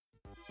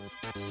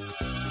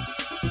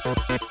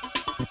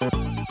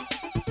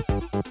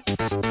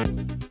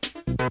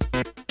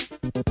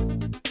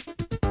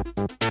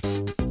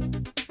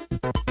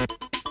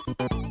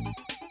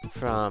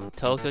From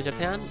Tokyo,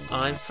 Japan,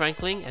 I'm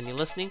Franklin, and you're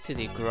listening to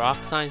the Grok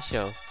Science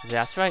Show.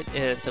 That's right,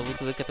 it's a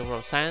weekly look at the world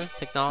of science,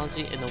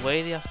 technology, and the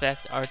way they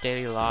affect our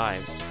daily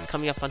lives.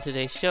 Coming up on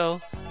today's show,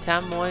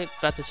 Tanmoy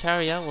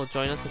Bhattacharya will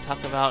join us to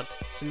talk about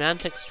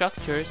semantic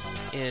structures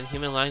in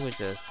human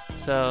languages.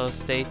 So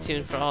stay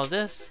tuned for all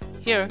this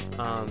here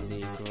on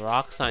the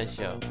Grok Science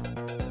Show.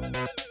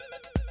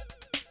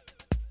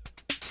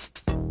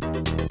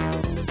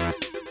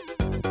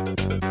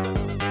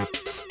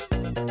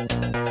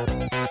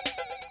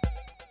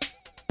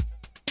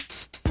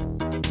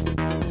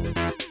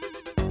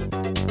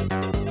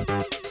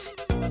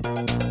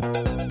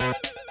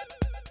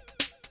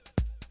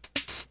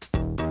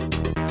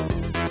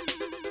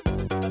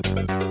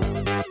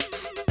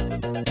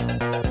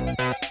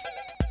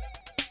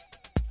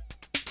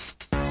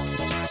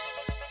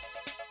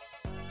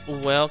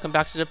 Welcome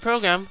back to the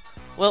program.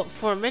 Well,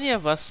 for many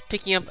of us,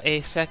 picking up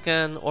a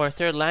second or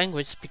third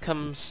language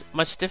becomes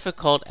much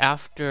difficult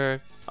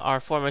after our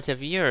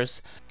formative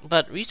years.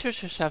 But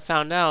researchers have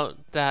found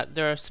out that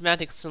there are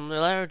semantic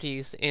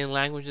similarities in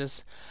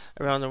languages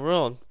around the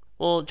world.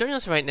 Well, joining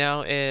us right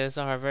now is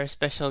our very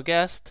special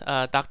guest,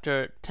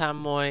 Dr.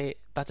 Tanmoy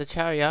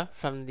Bhattacharya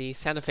from the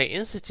Santa Fe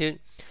Institute,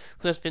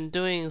 who has been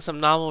doing some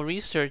novel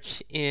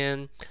research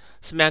in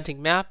semantic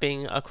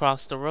mapping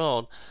across the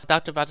world.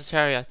 Dr.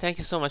 Bhattacharya, thank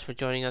you so much for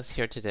joining us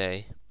here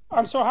today.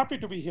 I'm so happy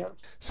to be here.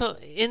 So,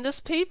 in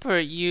this paper,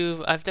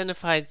 you've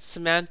identified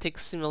semantic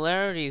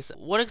similarities.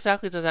 What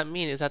exactly does that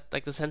mean? Is that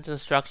like the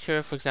sentence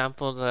structure, for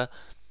example, the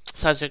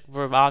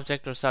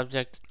subject-verb-object or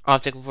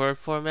subject-object-verb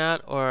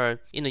format, or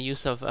in the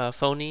use of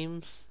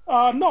phonemes?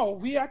 No,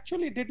 we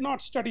actually did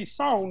not study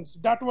sounds.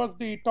 That was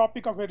the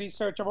topic of a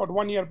research about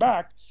 1 year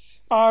back.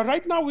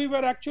 Right now, we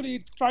were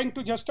actually trying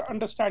to just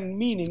understand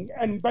meaning.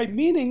 And by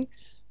meaning,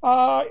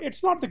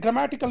 it's not the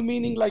grammatical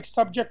meaning like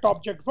subject,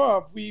 object,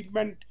 verb. We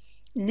meant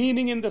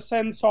meaning in the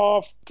sense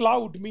of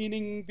cloud,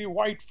 meaning the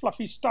white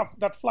fluffy stuff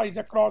that flies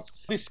across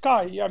the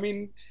sky. I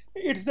mean,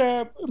 it's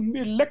the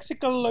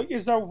lexical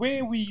is a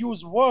way we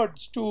use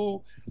words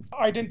to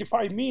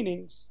identify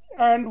meanings.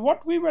 And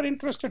what we were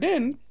interested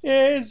in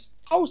is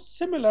how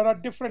similar are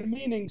different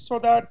meanings so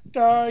that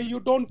you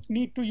don't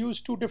need to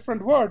use two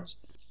different words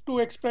to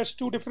express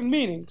two different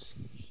meanings.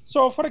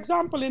 So, for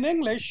example, in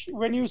English,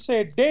 when you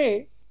say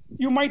day,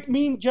 you might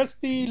mean just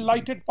the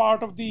lighted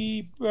part of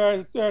the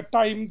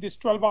time, this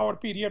 12-hour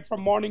period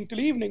from morning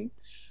till evening.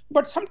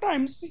 But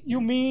sometimes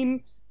you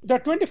mean the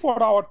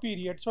 24-hour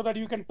period so that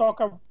you can talk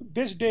of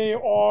this day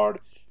or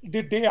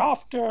the day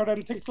after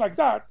and things like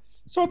that.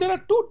 So there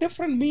are two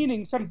different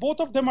meanings and both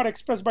of them are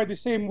expressed by the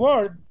same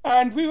word.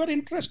 And we were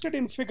interested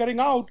in figuring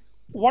out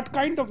what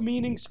kind of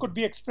meanings could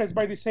be expressed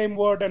by the same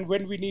word and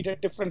when we needed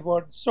different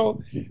words.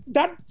 So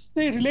that's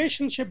the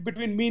relationship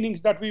between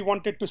meanings that we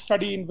wanted to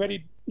study in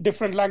very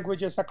different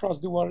languages across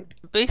the world.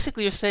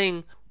 Basically, you're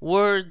saying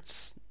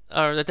words,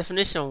 or the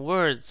definition of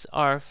words,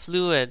 are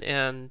fluid,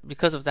 and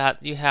because of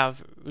that, you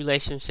have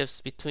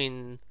relationships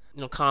between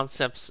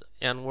concepts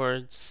and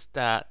words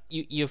that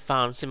you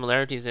found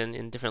similarities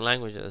in different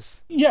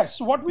languages.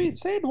 Yes, what we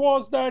said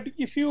was that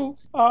if you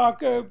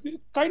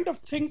kind of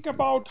think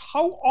about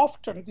how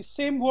often the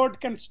same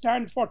word can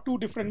stand for two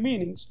different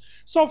meanings.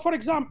 So, for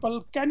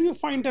example, can you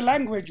find a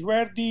language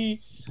where the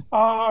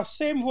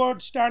same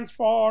word stands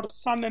for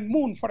sun and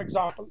moon, for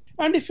example?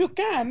 And if you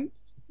can,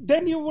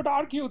 then you would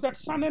argue that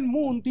sun and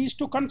moon, these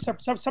two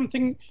concepts have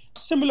something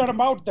similar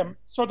about them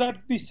so that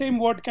the same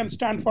word can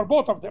stand for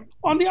both of them.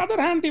 On the other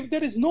hand, if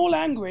there is no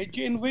language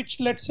in which,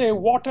 let's say,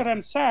 water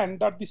and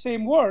sand are the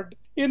same word,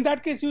 in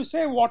that case, you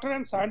say water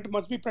and sand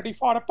must be pretty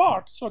far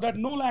apart so that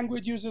no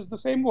language uses the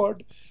same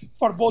word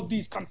for both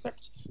these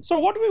concepts. So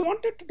what we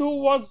wanted to do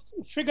was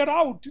figure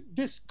out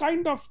this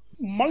kind of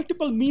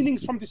multiple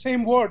meanings from the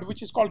same word,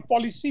 which is called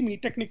polysemy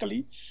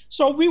technically.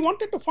 So we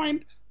wanted to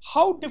find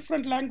how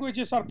different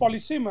languages are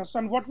polysemous.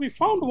 And what we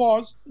found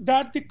was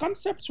that the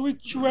concepts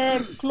which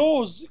were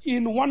close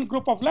in one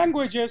group of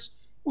languages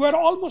were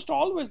almost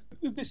always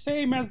the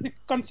same as the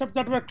concepts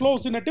that were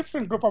close in a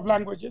different group of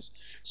languages.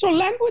 So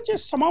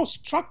languages somehow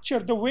structure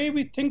the way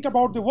we think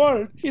about the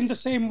world in the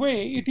same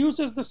way. It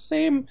uses the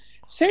same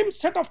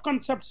set of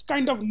concepts,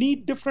 kind of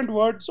need different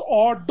words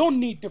or don't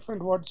need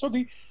different words. So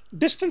the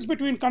distance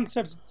between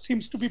concepts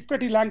seems to be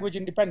pretty language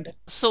independent.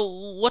 So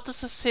what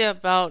does this say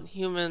about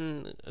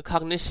human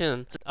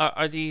cognition?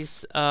 Are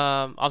these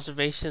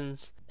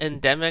observations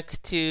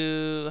endemic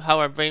to how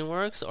our brain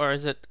works, or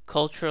is it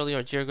culturally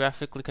or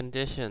geographically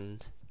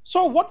conditioned?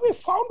 So what we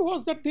found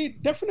was that they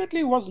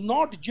definitely was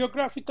not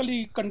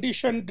geographically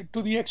conditioned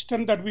to the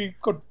extent that we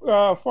could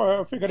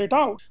figure it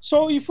out.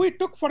 So if we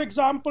took, for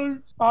example,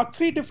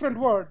 three different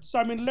words,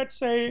 I mean, let's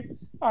say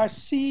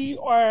sea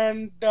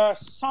and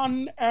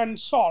sun and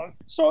salt.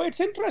 So it's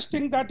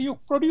interesting that you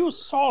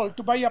produce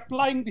salt by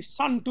applying the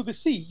sun to the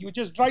sea. You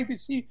just dry the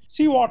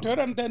seawater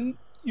and then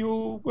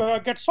you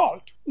get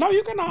salt. Now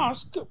you can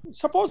ask,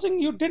 supposing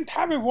you didn't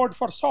have a word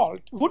for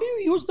salt, would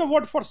you use the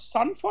word for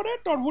sun for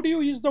it, or would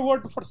you use the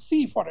word for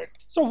sea for it?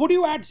 So would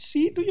you add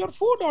sea to your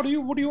food, or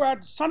would you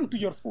add sun to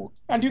your food?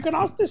 And you can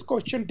ask this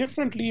question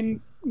differently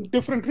in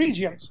different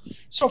regions.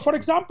 So for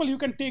example, you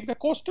can take the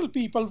coastal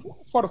people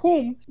for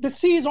whom the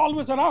sea is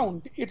always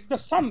around. It's the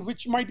sun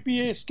which might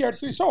be a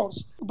scarce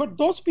resource. But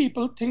those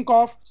people think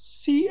of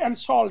sea and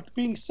salt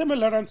being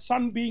similar and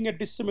sun being a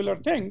dissimilar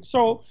thing.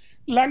 So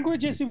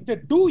languages, if they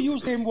do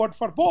use the same word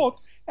for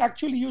both,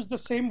 actually use the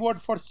same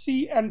word for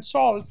sea and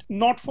salt,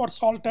 not for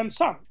salt and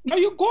sun. Now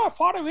you go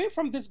far away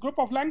from this group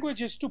of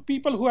languages to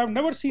people who have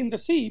never seen the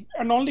sea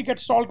and only get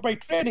salt by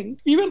trading.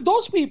 Even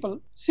those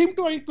people seem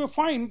to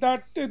find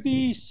that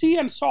the sea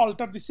and salt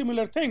are the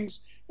similar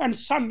things and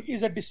sun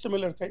is a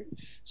dissimilar thing.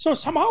 So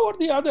somehow or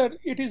the other,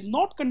 it is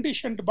not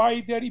conditioned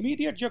by their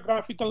immediate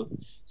geographical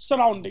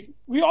surrounding.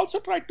 We also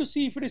tried to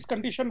see if it is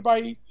conditioned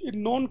by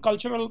known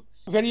cultural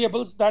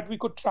variables that we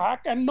could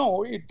track, and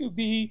no,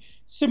 the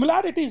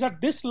similarities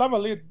at this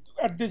level,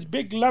 at this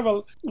big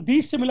level,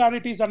 these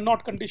similarities are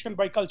not conditioned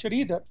by culture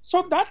either.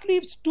 So that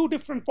leaves two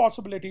different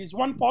possibilities.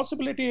 One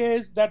possibility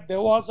is that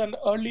there was an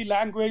early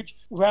language,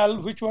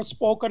 which was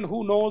spoken,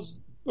 who knows,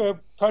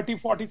 30,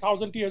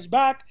 40,000 years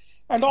back,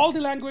 and all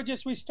the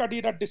languages we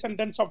studied are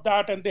descendants of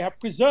that, and they have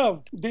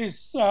preserved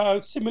these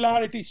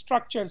similarity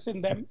structures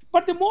in them.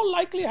 But the more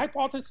likely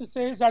hypothesis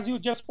is, as you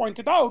just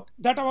pointed out,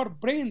 that our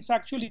brains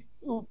actually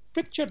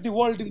picture the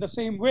world in the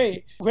same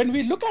way. When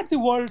we look at the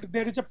world,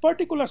 there is a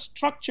particular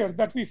structure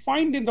that we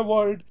find in the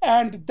world,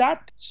 and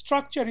that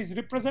structure is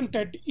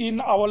represented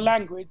in our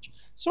language.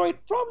 So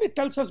it probably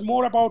tells us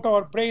more about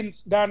our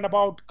brains than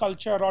about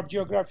culture or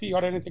geography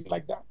or anything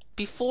like that.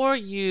 Before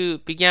you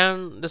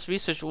began this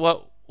research,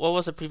 what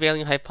was the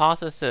prevailing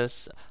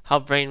hypothesis, how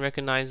brain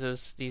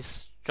recognizes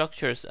these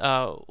structures?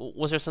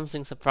 Was there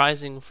something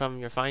surprising from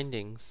your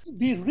findings?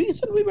 The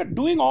reason we were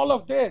doing all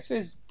of this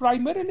is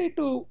primarily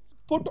to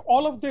put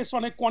all of this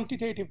on a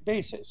quantitative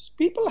basis.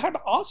 People had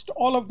asked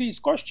all of these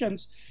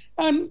questions,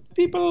 and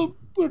people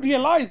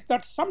realized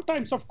that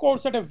sometimes, of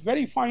course, at a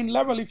very fine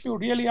level, if you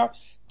really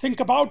think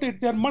about it,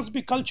 there must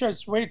be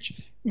cultures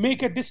which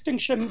make a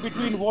distinction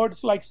between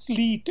words like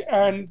sleet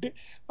and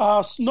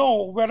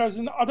snow, whereas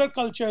in other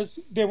cultures,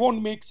 they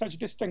won't make such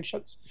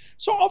distinctions.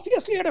 So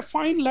obviously, at a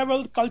fine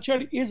level,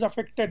 culture is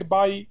affected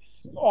by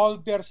all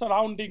their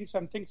surroundings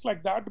and things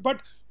like that.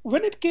 But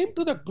when it came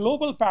to the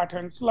global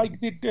patterns, like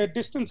the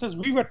distances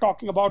we were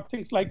talking about,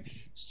 things like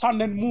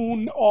sun and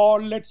moon,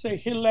 or let's say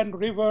hill and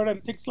river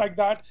and things like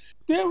that,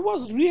 there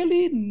was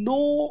really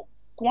no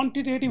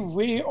quantitative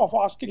way of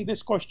asking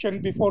this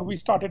question before we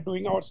started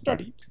doing our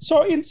study.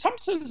 So in some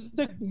sense,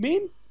 the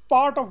main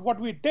part of what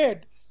we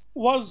did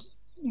was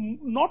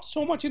not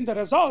so much in the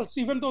results,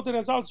 even though the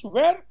results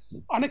were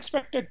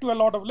unexpected to a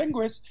lot of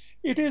linguists.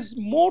 It is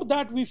more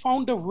that we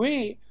found a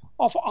way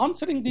of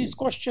answering these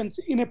questions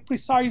in a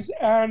precise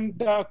and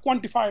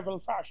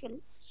quantifiable fashion.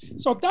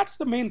 So that's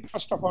the main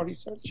thrust of our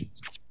research.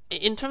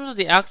 In terms of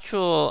the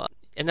actual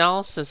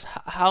analysis,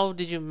 how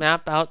did you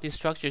map out these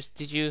structures?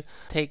 Did you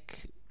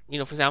take, for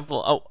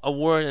example, a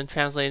word and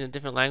translate it in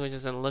different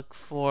languages and look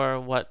for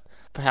what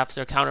perhaps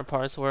their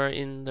counterparts were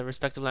in the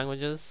respective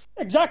languages?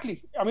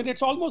 Exactly. I mean,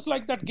 it's almost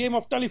like that game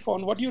of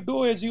telephone. What you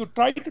do is you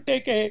try to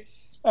take a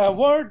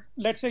word.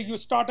 Let's say you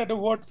start at a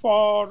word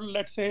for,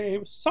 let's say,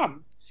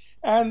 sun.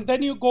 And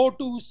then you go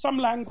to some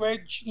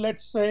language.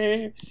 Let's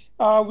say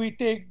we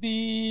take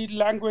the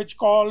language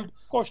called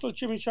Coastal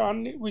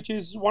Chimichan, which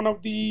is one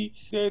of the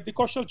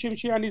Coastal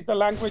Chimichan is the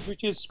language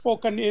which is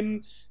spoken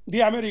in the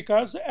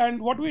Americas. And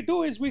what we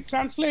do is we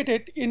translate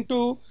it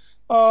into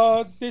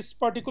this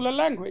particular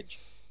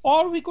language.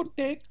 Or we could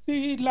take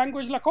the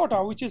language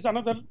Lakota, which is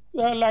another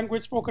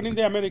language spoken in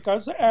the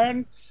Americas,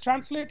 and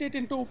translate it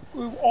into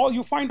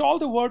you find all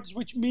the words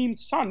which mean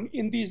sun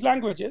in these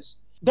languages.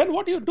 Then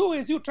what you do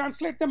is you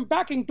translate them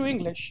back into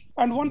English.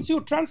 And once you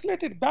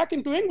translate it back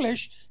into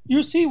English,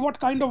 you see what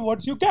kind of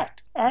words you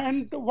get.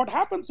 And what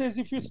happens is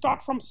if you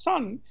start from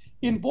sun,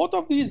 in both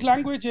of these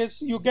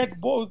languages, you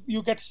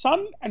get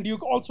sun, and you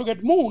also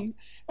get moon,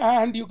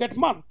 and you get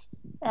month.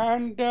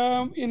 And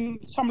in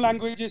some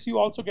languages, you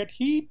also get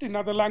heat. In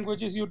other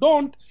languages, you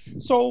don't.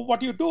 So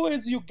what you do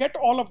is you get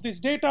all of this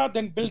data,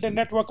 then build a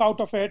network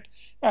out of it.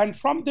 And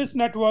from this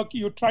network,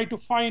 you try to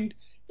find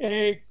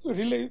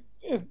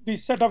the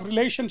set of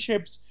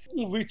relationships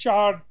which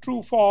are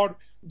true for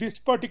this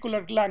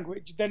particular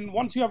language. Then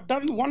once you have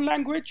done one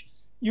language,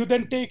 you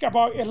then take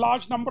about a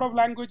large number of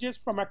languages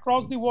from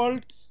across the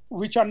world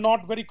which are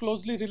not very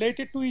closely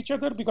related to each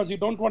other because you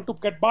don't want to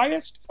get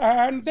biased.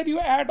 And then you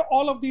add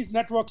all of these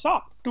networks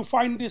up to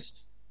find this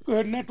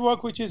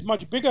network which is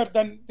much bigger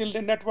than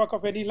the network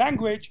of any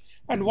language.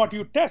 And what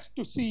you test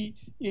to see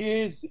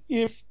is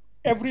if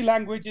every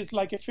language is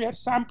like a fair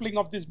sampling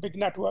of this big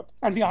network.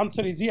 And the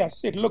answer is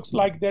yes. It looks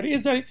like there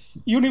is a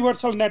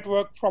universal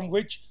network from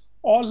which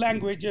all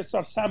languages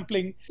are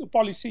sampling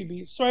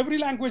polysemies. So every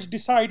language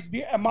decides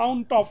the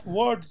amount of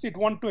words it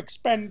wants to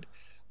expend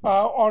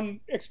on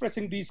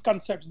expressing these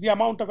concepts, the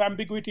amount of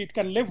ambiguity it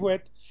can live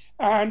with.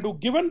 And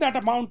given that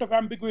amount of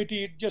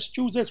ambiguity, it just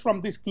chooses from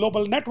this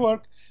global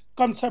network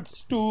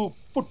concepts to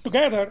put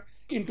together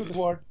into the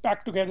word,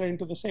 back together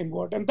into the same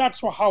word. And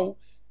that's how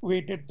we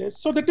did this.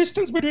 So the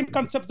distance between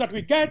concepts that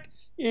we get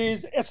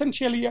is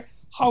essentially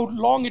how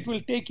long it will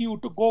take you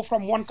to go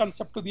from one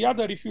concept to the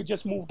other if you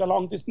just moved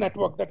along this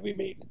network that we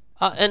made.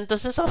 And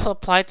does this also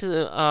apply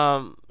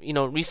to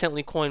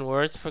recently coined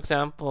words? For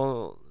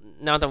example,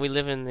 now that we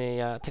live in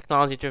a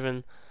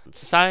technology-driven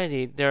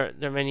society, there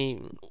are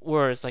many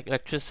words like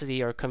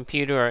electricity or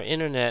computer or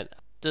internet.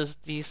 Does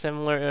these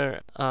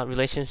similar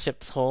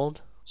relationships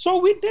hold? So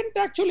we didn't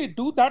actually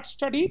do that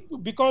study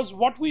because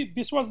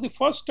this was the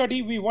first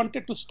study. We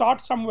wanted to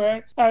start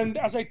somewhere. And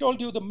as I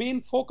told you, the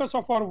main focus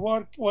of our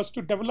work was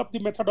to develop the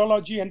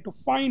methodology and to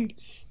find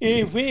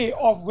a way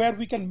of where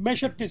we can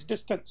measure this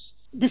distance.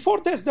 Before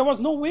this, there was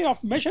no way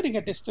of measuring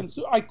a distance.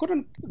 I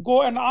couldn't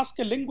go and ask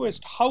a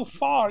linguist how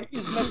far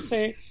is, let's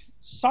say,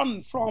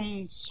 sun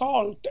from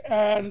salt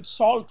and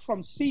salt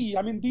from sea.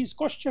 I mean, these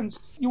questions,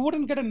 you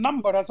wouldn't get a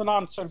number as an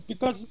answer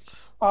because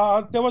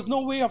there was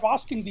no way of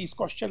asking these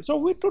questions.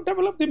 So to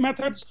develop the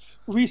methods,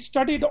 we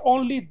studied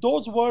only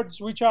those words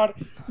which are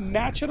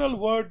natural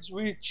words,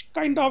 which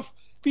kind of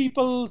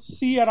people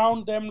see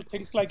around them,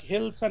 things like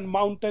hills and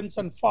mountains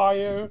and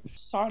fire,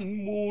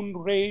 sun, moon,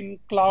 rain,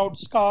 cloud,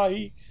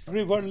 sky,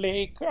 river,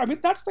 lake. I mean,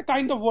 that's the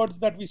kind of words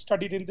that we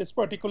studied in this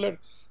particular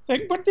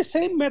thing. But the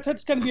same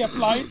methods can be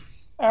applied.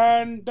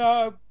 And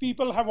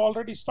people have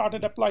already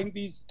started applying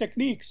these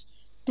techniques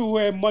to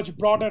a much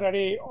broader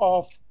array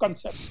of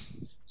concepts.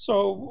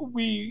 So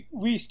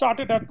we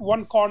started at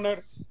one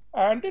corner,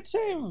 and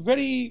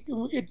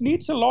it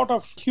needs a lot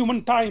of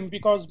human time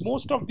because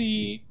most of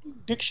the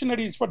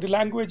dictionaries for the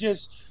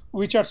languages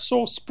which are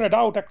so spread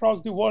out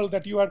across the world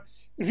that you are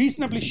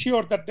reasonably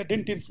sure that they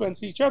didn't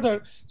influence each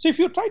other. So if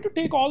you try to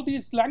take all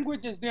these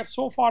languages, they're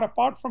so far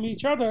apart from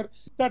each other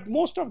that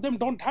most of them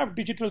don't have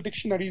digital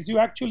dictionaries. You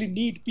actually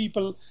need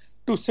people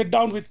to sit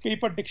down with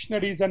paper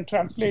dictionaries and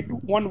translate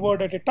one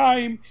word at a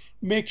time,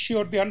 make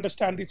sure they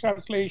understand the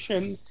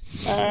translation,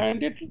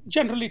 and it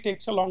generally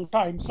takes a long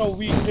time. So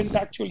we didn't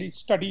actually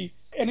study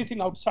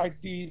anything outside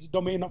the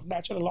domain of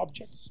natural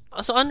objects.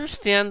 So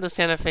understand the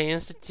Santa Fe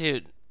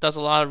Institute does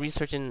a lot of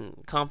research in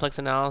complex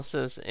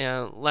analysis,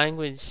 and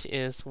language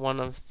is one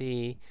of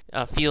the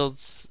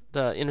fields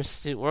the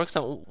institute works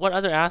on. What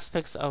other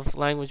aspects of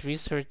language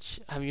research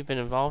have you been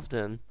involved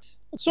in?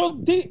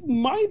 So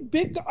my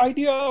big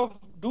idea of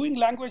doing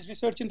language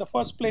research in the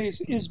first place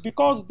is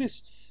because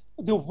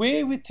the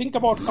way we think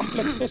about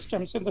complex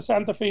systems in the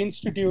Santa Fe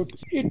Institute,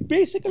 it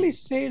basically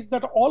says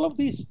that all of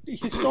these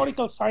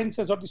historical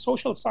sciences or the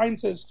social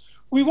sciences,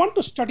 we want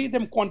to study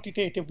them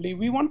quantitatively.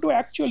 We want to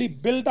actually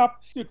build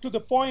up to the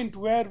point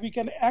where we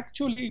can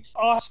actually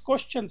ask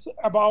questions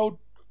about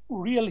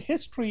real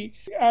history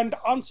and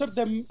answer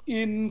them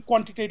in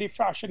quantitative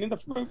fashion.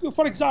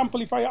 For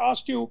example, if I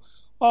asked you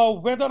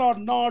whether or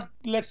not,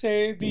 let's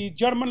say, the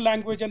German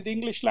language and the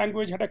English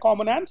language had a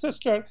common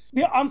ancestor,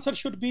 the answer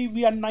should be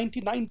we are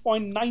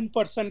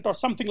 99.9% or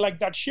something like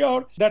that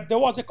sure that there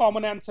was a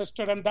common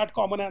ancestor, and that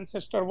common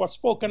ancestor was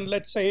spoken,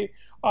 let's say,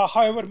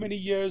 however many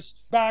years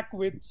back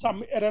with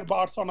some error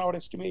bars on our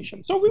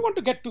estimation. So we want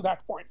to get to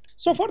that point.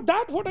 So for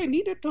that, what I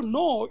needed to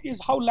know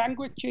is how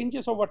language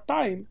changes over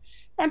time.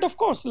 And of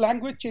course,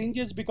 language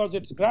changes because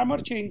its grammar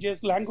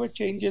changes, language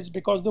changes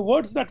because the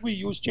words that we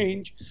use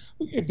change,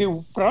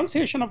 the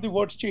pronunciation of the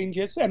words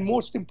changes, and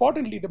most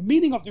importantly, the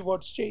meaning of the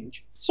words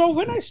change. So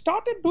when I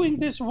started doing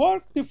this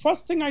work, the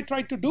first thing I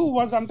tried to do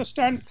was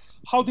understand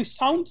how the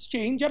sounds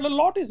change, and a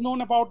lot is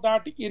known about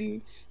that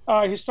in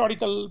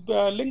historical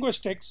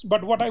linguistics.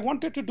 But what I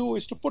wanted to do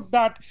is to put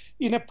that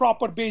in a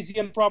proper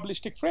Bayesian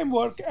probabilistic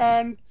framework,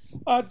 and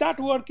that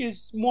work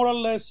is more or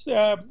less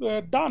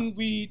done.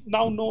 We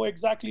now know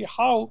exactly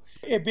how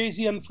a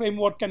Bayesian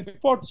framework can be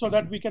put so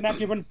that we can have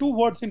given two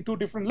words in two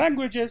different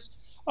languages.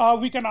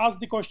 We can ask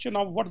the question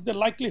of what's the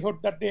likelihood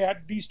that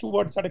these two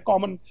words had a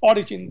common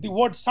origin. The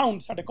word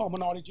sounds had a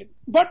common origin.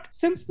 But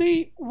since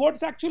the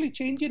words actually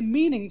change in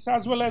meanings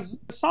as well as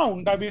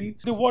sound, I mean,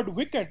 the word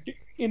wicked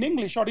in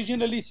English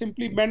originally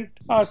simply meant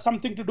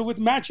something to do with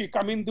magic.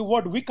 I mean, the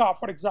word Wicca,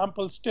 for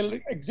example, still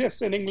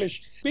exists in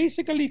English.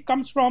 Basically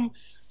comes from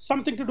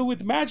something to do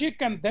with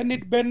magic, and then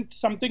it meant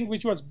something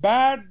which was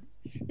bad.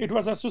 It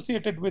was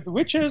associated with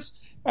witches.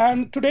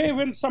 And today,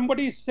 when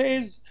somebody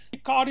says the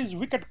car is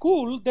wicked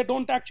cool, they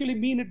don't actually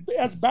mean it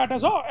as bad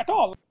at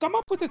all. Come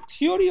up with a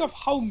theory of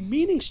how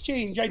meanings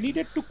change. I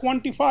needed to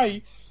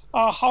quantify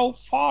how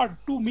far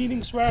two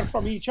meanings were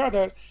from each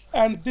other.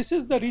 And this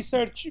is the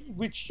research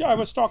which I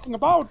was talking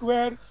about,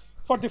 where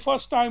for the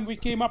first time we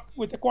came up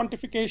with a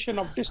quantification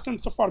of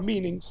distance of our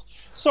meanings.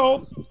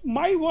 So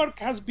my work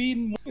has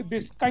been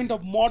this kind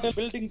of model,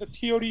 building the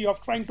theory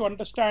of trying to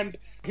understand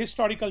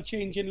historical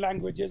change in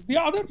languages. The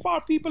other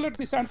people at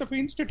the Santa Fe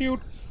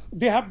Institute,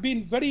 they have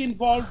been very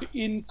involved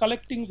in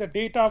collecting the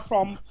data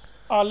from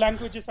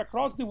languages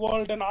across the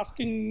world and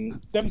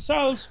asking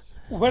themselves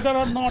whether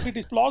or not it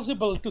is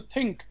plausible to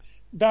think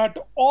that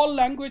all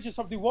languages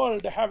of the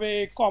world have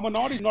a common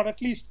origin, or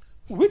at least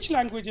which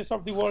languages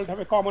of the world have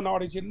a common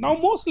origin. Now,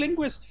 most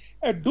linguists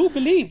do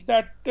believe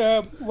that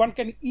one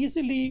can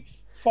easily,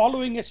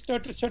 following a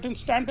certain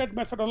standard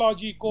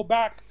methodology, go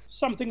back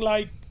something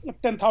like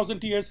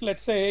 10,000 years,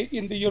 let's say,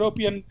 in the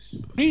European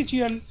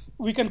region.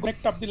 We can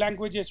connect up the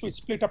languages which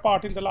split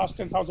apart in the last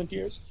 10,000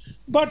 years.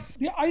 But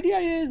the idea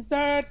is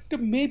that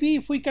maybe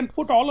if we can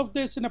put all of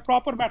this in a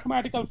proper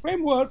mathematical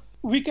framework,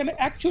 we can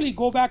actually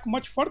go back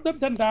much further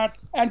than that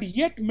and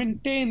yet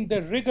maintain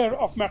the rigor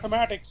of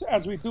mathematics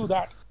as we do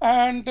that.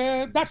 And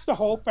that's the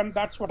hope, and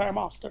that's what I'm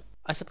after.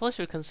 I suppose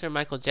you would consider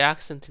Michael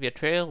Jackson to be a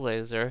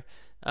trailblazer.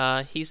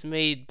 He's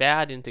made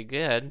bad into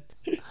good.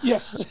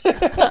 Yes.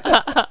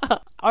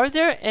 Are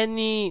there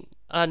any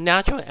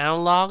natural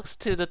analogs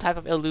to the type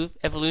of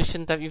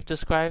evolution that you've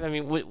described? I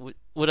mean,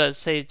 would a,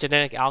 say,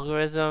 genetic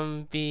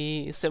algorithm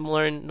be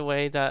similar in the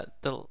way that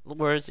the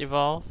words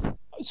evolve?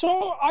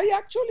 So I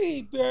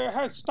actually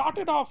have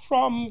started off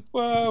from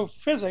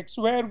physics,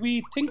 where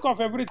we think of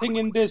everything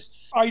in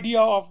this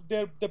idea of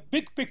the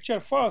big picture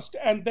first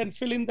and then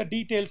fill in the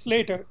details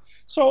later.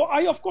 So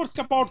I, of course,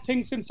 think about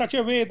things in such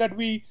a way that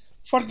we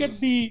forget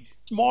the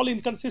small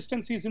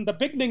inconsistencies in the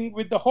beginning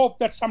with the hope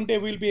that someday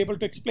we'll be able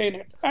to explain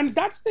it. And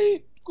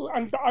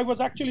and I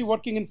was actually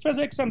working in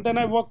physics, and then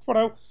I worked for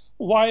a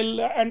while,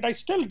 and I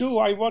still do.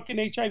 I work in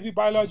HIV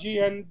biology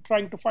and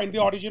trying to find the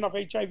origin of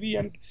HIV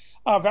and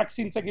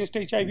vaccines against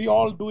HIV,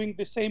 all doing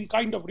the same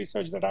kind of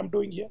research that I'm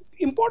doing here.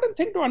 Important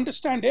thing to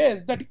understand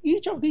is that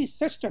each of these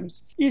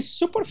systems is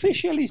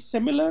superficially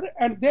similar,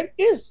 and there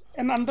is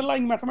an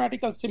underlying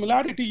mathematical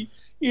similarity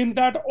in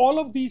that all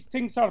of these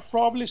things are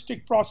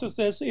probabilistic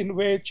processes in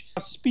which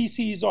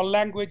species or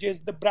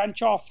languages, they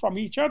branch off from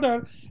each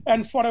other,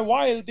 and for a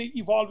while they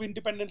evolve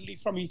independently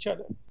from each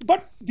other.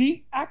 But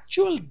the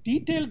actual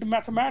detailed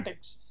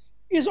mathematics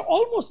is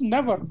almost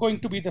never going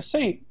to be the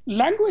same.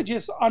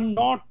 Languages are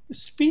not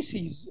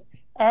species,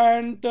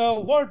 and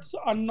words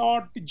are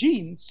not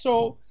genes.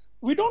 So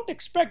we don't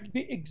expect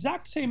the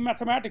exact same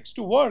mathematics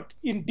to work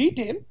in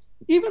detail,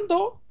 even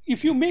though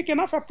if you make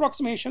enough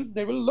approximations,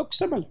 they will look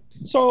similar.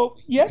 So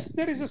yes,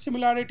 there is a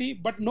similarity,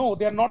 but no,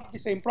 they are not the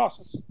same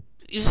process.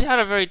 You had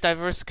a very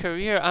diverse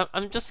career.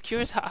 I'm just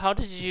curious, how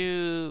did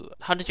your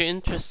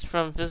interest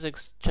from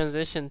physics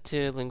transition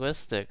to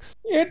linguistics?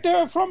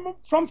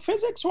 From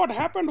physics, what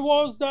happened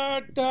was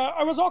that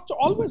I was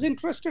always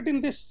interested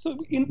in this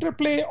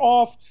interplay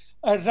of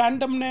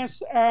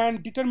randomness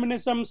and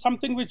determinism,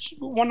 something which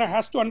one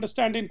has to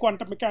understand in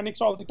quantum mechanics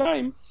all the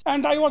time.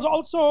 And I was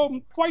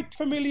also quite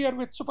familiar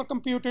with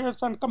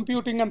supercomputers and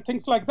computing and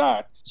things like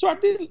that. So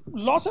at the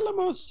Los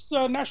Alamos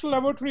National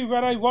Laboratory,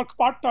 where I work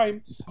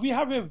part-time, we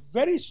have a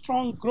very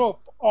strong group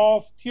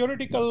of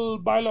theoretical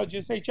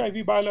biologists,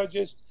 HIV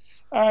biologists.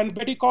 And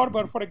Betty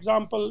Korber, for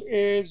example,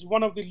 is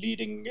one of the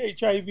leading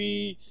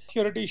HIV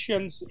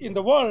theoreticians in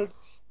the world.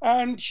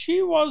 And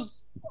she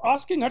was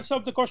asking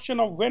herself the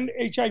question of when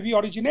HIV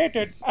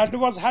originated and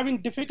was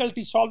having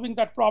difficulty solving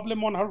that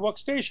problem on her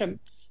workstation.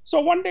 So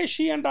one day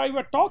she and I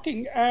were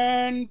talking,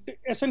 and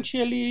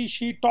essentially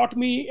she taught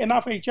me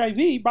enough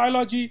HIV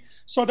biology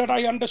so that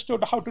I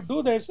understood how to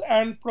do this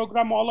and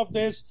program all of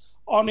this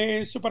on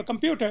a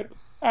supercomputer.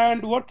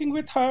 And working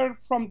with her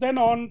from then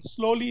on,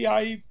 slowly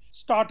I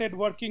started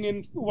working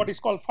in what is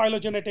called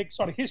phylogenetics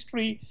or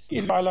history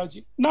in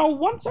biology. Now,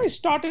 once I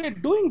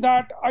started doing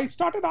that, I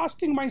started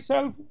asking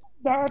myself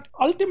that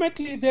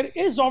ultimately there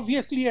is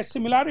obviously a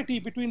similarity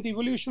between the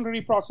evolutionary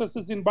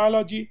processes in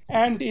biology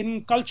and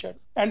in culture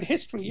and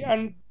history.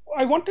 And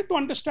I wanted to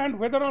understand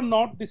whether or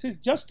not this is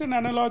just an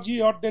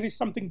analogy or there is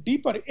something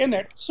deeper in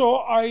it. So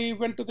I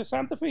went to the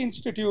Santa Fe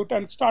Institute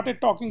and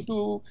started talking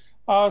to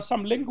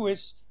some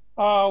linguists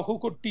who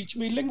could teach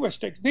me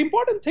linguistics. The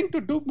important thing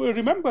to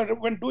remember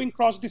when doing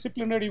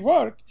cross-disciplinary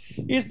work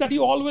is that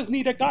you always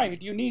need a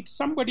guide. You need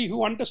somebody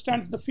who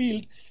understands the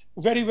field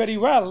very, very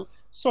well,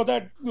 so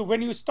that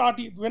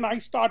when I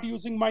start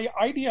using my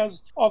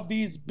ideas of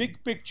these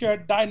big picture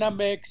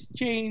dynamics,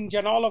 change,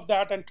 and all of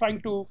that, and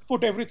trying to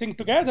put everything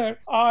together,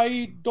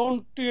 I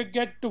don't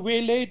get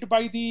waylaid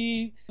by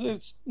the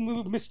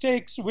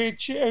mistakes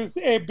which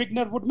a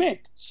beginner would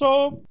make.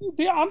 So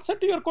the answer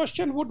to your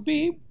question would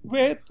be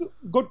with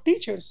good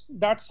teachers.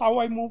 That's how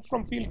I move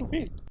from field to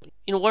field.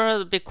 What are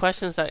the big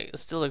questions that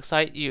still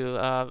excite you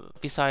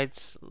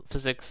besides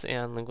physics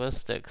and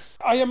linguistics?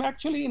 I am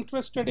actually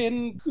interested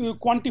in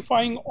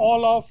quantifying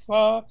all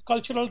of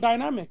cultural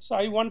dynamics.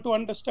 I want to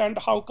understand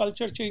how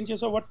culture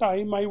changes over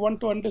time. I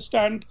want to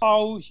understand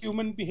how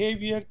human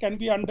behavior can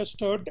be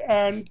understood,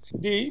 and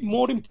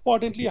more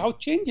importantly, how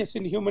changes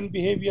in human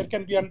behavior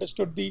can be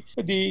understood.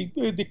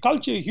 The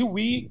culture,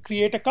 we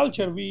create a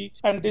culture,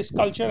 and this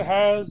culture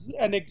has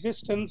an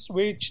existence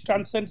which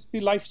transcends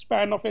the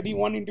lifespan of any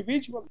one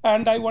individual.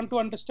 and I want to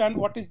understand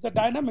what is the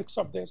dynamics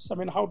of this. I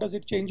mean, how does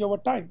it change over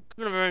time? It's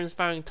been a very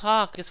inspiring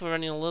talk. I guess we're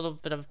running a little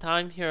bit of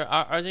time here.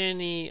 Are there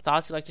any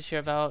thoughts you'd like to share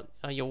about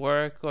your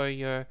work or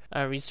your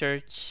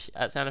research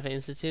at Santa Fe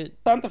Institute?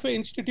 Santa Fe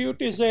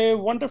Institute is a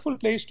wonderful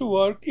place to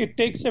work. It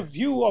takes a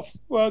view of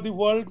the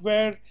world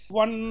where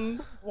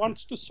one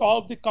wants to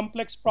solve the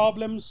complex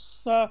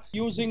problems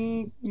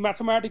using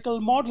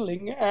mathematical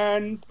modeling,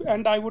 and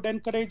I would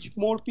encourage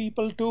more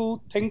people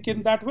to think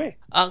in that way.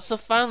 So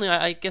finally,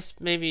 I guess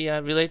maybe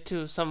relate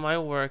to some of my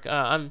work.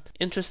 I'm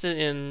interested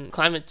in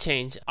climate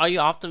change. Are you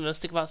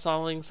optimistic about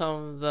solving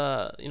some of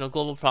the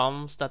global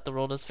problems that the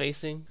world is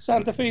facing?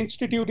 Santa Fe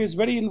Institute is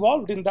very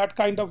involved in that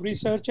kind of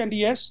research, and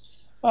yes,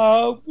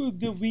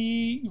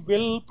 we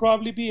will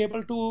probably be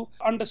able to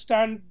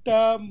understand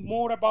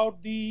more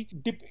about the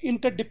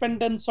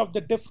interdependence of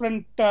the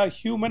different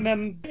human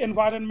and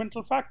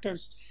environmental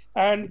factors.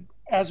 And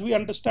as we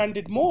understand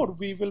it more,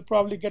 we will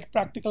probably get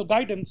practical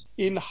guidance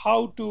in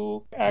how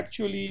to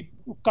actually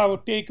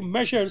take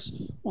measures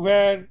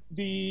where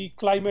the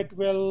climate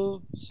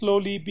will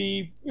slowly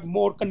be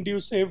more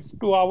conducive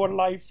to our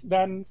life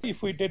than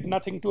if we did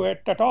nothing to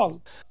it at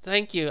all.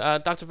 Thank you,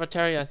 Dr.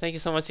 Bhattacharya. Thank you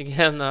so much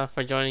again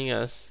for joining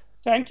us.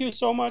 Thank you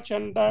so much,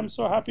 and I'm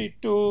so happy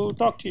to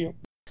talk to you.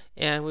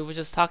 And we were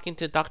just talking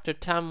to Dr.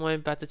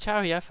 Tanmoy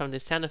Bhattacharya from the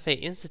Santa Fe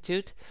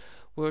Institute.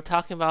 We were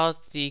talking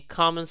about the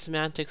common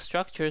semantic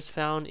structures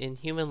found in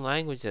human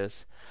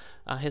languages.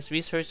 His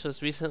research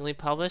was recently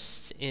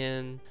published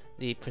in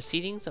the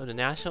Proceedings of the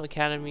National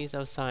Academies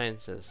of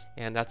Sciences.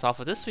 And that's all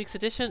for this week's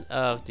edition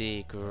of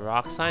the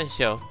Grok Science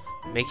Show.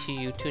 Make sure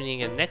you tune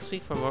in next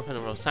week for more from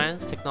the world of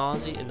science,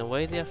 technology, and the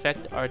way they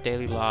affect our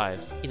daily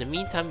lives. In the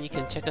meantime, you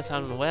can check us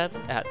out on the web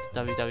at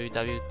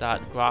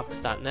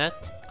www.groks.net,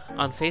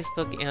 on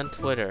Facebook and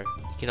Twitter.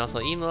 You can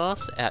also email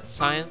us at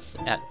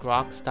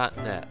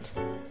science@groks.net.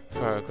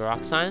 For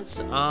Grok Science,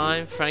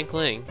 I'm Frank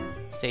Ling.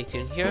 Stay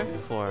tuned here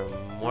for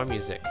more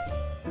music.